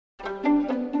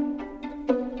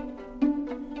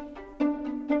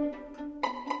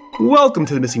Welcome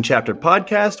to the Missing Chapter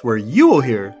podcast, where you will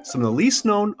hear some of the least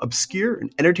known, obscure,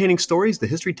 and entertaining stories the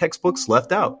history textbooks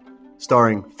left out,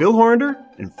 starring Phil Horander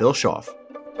and Phil Schaff.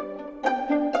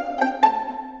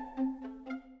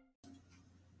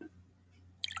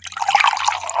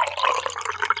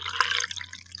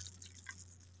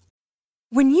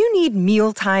 When you need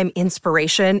mealtime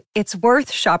inspiration, it's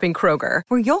worth shopping Kroger,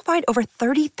 where you'll find over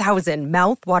 30,000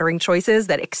 mouth-watering choices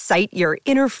that excite your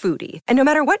inner foodie. And no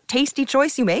matter what tasty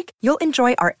choice you make, you'll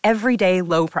enjoy our everyday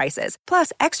low prices,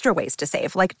 plus extra ways to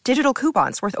save, like digital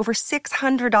coupons worth over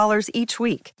 $600 each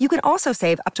week. You can also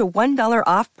save up to $1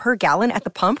 off per gallon at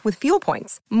the pump with fuel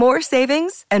points. More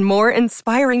savings and more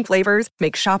inspiring flavors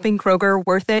make shopping Kroger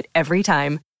worth it every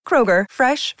time. Kroger,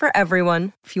 fresh for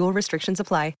everyone. Fuel restrictions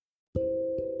apply.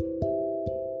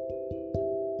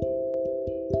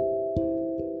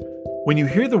 When you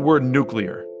hear the word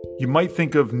nuclear, you might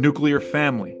think of nuclear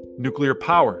family, nuclear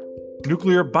power,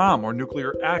 nuclear bomb, or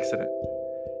nuclear accident.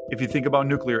 If you think about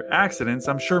nuclear accidents,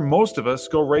 I'm sure most of us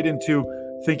go right into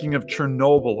thinking of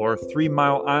Chernobyl or 3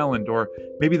 Mile Island, or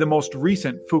maybe the most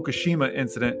recent Fukushima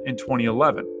incident in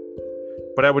 2011.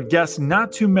 But I would guess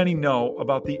not too many know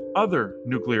about the other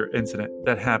nuclear incident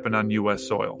that happened on U.S.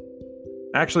 soil.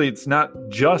 Actually, it's not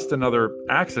just another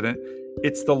accident.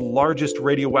 It's the largest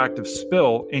radioactive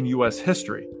spill in U.S.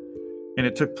 history, and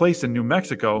it took place in New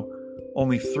Mexico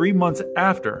only 3 months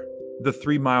after the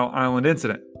 3 Mile Island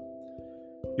incident.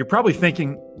 You're probably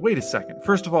thinking, wait a second,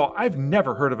 first of all, I've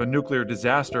never heard of a nuclear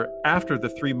disaster after the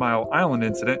 3 Mile Island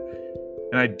incident,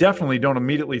 and I definitely don't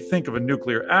immediately think of a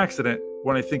nuclear accident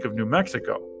when I think of New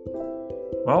Mexico.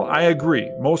 Well, I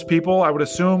agree. Most people, I would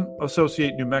assume,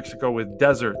 associate New Mexico with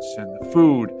deserts and the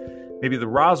food, maybe the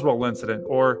Roswell incident,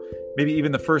 or maybe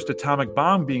even the first atomic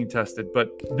bomb being tested,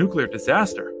 but nuclear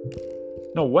disaster?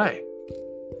 No way.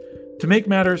 To make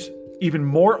matters even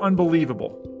more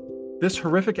unbelievable, this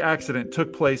horrific accident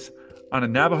took place on a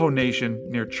Navajo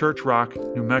Nation near Church Rock,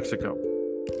 New Mexico.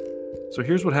 So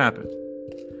here's what happened.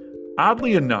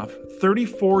 Oddly enough,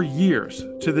 34 years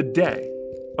to the day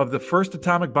of the first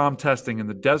atomic bomb testing in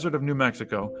the desert of New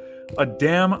Mexico, a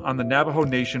dam on the Navajo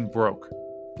Nation broke.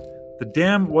 The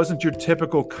dam wasn't your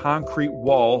typical concrete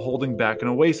wall holding back an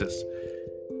oasis.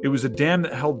 It was a dam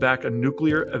that held back a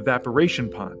nuclear evaporation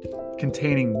pond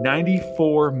containing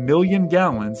 94 million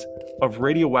gallons of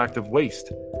radioactive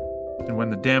waste. And when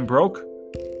the dam broke,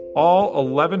 all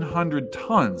 1,100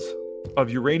 tons of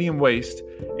uranium waste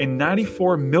and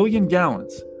 94 million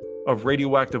gallons of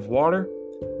radioactive water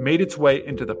made its way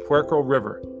into the Puerco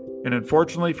River. And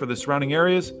unfortunately for the surrounding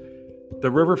areas, the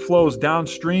river flows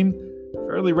downstream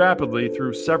fairly rapidly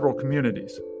through several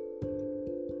communities.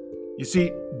 You see,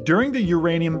 during the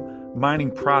uranium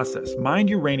mining process, mined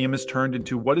uranium is turned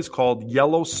into what is called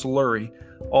yellow slurry,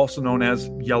 also known as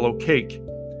yellow cake.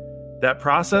 That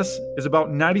process is about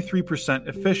 93%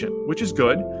 efficient, which is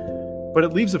good, but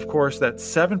it leaves, of course, that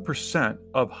 7%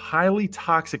 of highly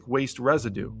toxic waste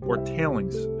residue, or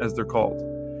tailings, as they're called.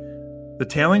 The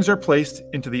tailings are placed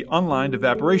into the unlined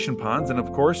evaporation ponds and,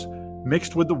 of course,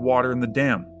 mixed with the water in the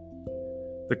dam.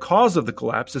 The cause of the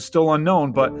collapse is still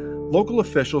unknown, but local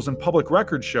officials and public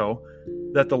records show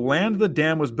that the land the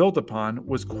dam was built upon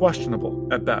was questionable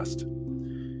at best,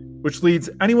 which leads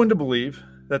anyone to believe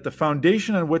that the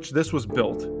foundation on which this was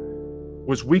built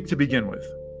was weak to begin with.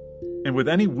 And with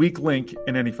any weak link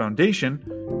in any foundation,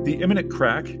 the imminent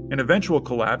crack and eventual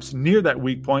collapse near that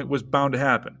weak point was bound to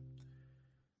happen.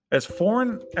 As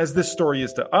foreign as this story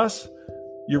is to us,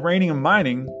 uranium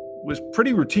mining was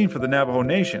pretty routine for the Navajo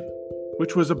Nation,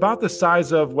 which was about the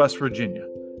size of West Virginia.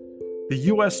 The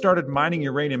U.S. started mining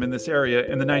uranium in this area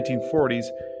in the 1940s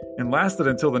and lasted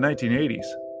until the 1980s.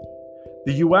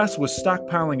 The U.S. was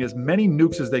stockpiling as many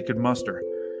nukes as they could muster.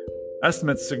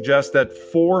 Estimates suggest that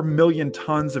 4 million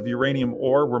tons of uranium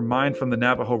ore were mined from the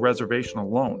Navajo reservation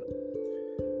alone.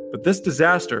 But this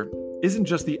disaster isn't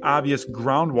just the obvious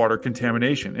groundwater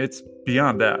contamination, it's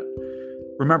beyond that.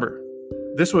 Remember,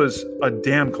 this was a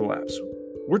dam collapse.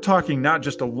 We're talking not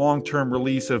just a long-term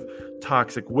release of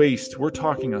toxic waste, we're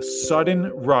talking a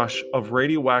sudden rush of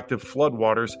radioactive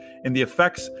floodwaters, and the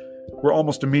effects were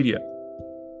almost immediate.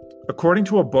 According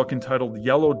to a book entitled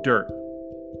Yellow Dirt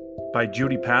by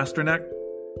Judy Pasternak,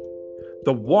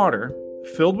 the water,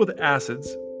 filled with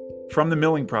acids from the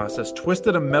milling process,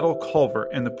 twisted a metal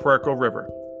culvert in the Puerco River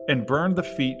and burned the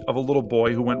feet of a little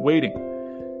boy who went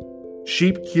wading.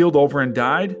 Sheep keeled over and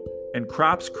died, and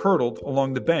crops curdled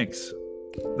along the banks.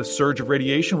 The surge of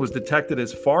radiation was detected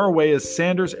as far away as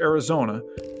Sanders, Arizona,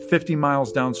 50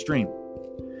 miles downstream.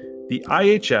 The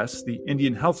IHS, the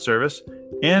Indian Health Service,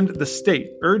 and the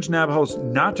state urged Navajos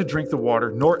not to drink the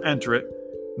water nor enter it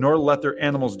nor let their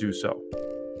animals do so,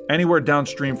 anywhere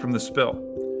downstream from the spill.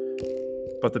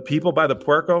 But the people by the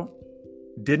Puerco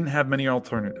didn't have many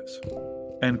alternatives."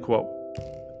 End quote.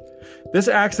 This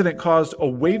accident caused a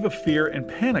wave of fear and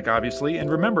panic, obviously, and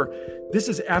remember, this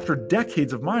is after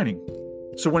decades of mining.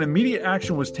 So when immediate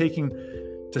action was taken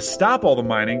to stop all the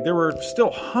mining, there were still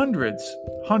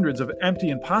hundreds of empty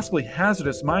and possibly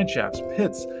hazardous mine shafts,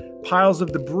 pits, piles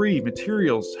of debris,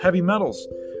 materials, heavy metals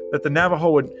that the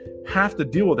Navajo would have to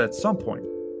deal with at some point.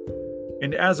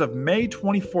 And as of May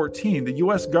 2014, the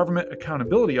U.S. Government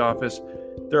Accountability Office,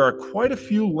 there are quite a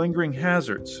few lingering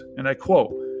hazards, and I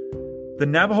quote, "The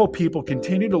Navajo people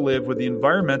continue to live with the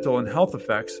environmental and health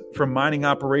effects from mining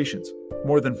operations.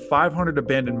 More than 500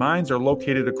 abandoned mines are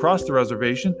located across the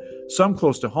reservation, some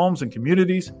close to homes and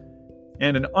communities,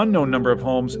 and an unknown number of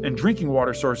homes and drinking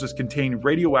water sources contain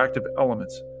radioactive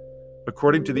elements.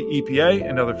 According to the EPA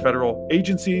and other federal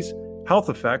agencies, health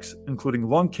effects, including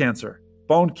lung cancer,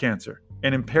 bone cancer,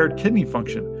 and impaired kidney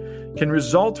function, can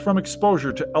result from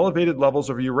exposure to elevated levels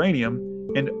of uranium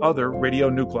and other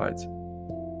radionuclides."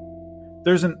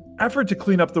 There's an effort to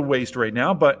clean up the waste right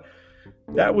now, but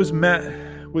that was met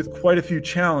with quite a few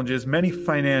challenges, many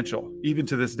financial, even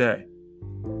to this day.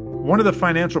 One of the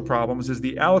financial problems is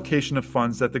the allocation of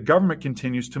funds that the government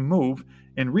continues to move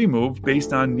and remove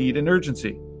based on need and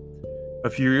urgency. A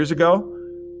few years ago,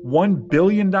 $1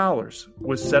 billion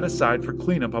was set aside for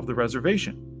cleanup of the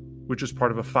reservation, which was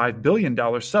part of a $5 billion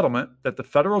settlement that the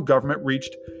federal government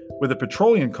reached with a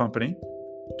petroleum company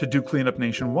to do cleanup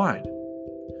nationwide.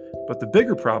 But the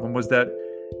bigger problem was that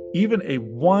even a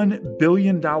 $1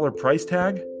 billion price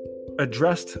tag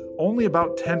addressed only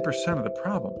about 10% of the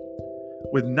problem,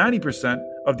 with 90%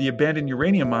 of the abandoned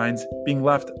uranium mines being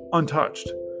left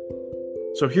untouched.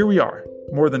 So here we are,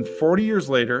 more than 40 years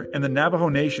later, and the Navajo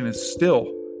Nation is still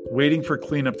waiting for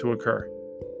cleanup to occur,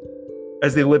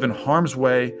 as they live in harm's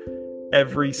way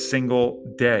every single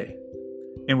day.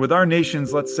 And with our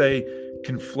nation's, let's say,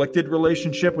 conflicted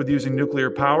relationship with using nuclear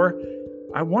power,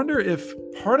 I wonder if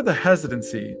part of the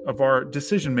hesitancy of our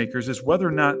decision makers is whether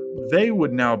or not they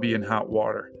would now be in hot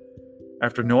water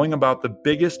after knowing about the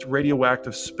biggest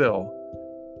radioactive spill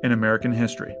in American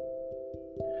history.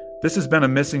 This has been a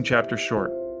Missing Chapter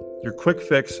Short, your quick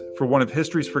fix for one of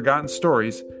history's forgotten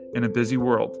stories in a busy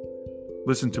world.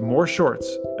 Listen to more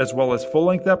shorts as well as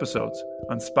full-length episodes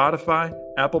on Spotify,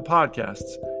 Apple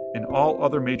Podcasts, and all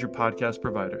other major podcast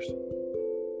providers.